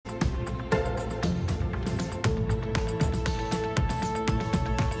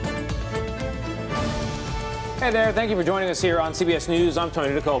Hey there, thank you for joining us here on CBS News. I'm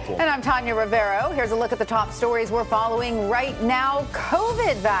Tony Dokoupil. And I'm Tanya Rivero. Here's a look at the top stories we're following right now.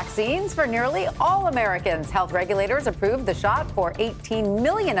 COVID vaccines for nearly all Americans. Health regulators approved the shot for 18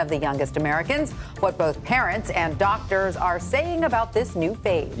 million of the youngest Americans. What both parents and doctors are saying about this new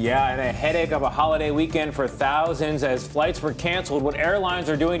phase. Yeah, and a headache of a holiday weekend for thousands as flights were canceled. What airlines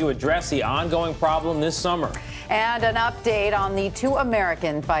are doing to address the ongoing problem this summer. And an update on the two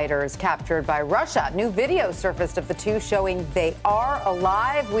American fighters captured by Russia. New video surfaced of the two showing they are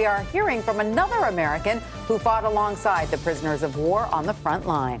alive. We are hearing from another American who fought alongside the prisoners of war on the front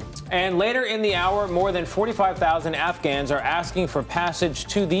line. And later in the hour, more than 45,000 Afghans are asking for passage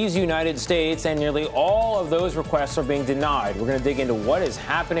to these United States, and nearly all of those requests are being denied. We're going to dig into what is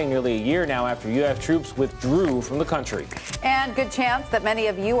happening nearly a year now after U.S. troops withdrew from the country. And good chance that many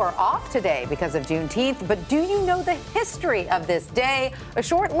of you are off today because of Juneteenth. But do you know the history of this day? A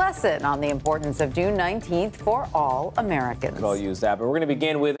short lesson on the importance of June 19th for all Americans. Could all use that. But we're going to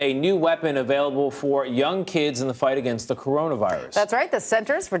begin with a new weapon available for young kids in the fight against the coronavirus. That's right. The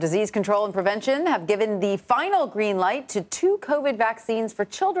Centers for Disease Control and Prevention have given the final green light to 2 COVID vaccines for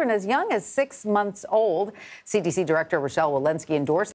children as young as 6 months old. CDC Director Rochelle Walensky endorsed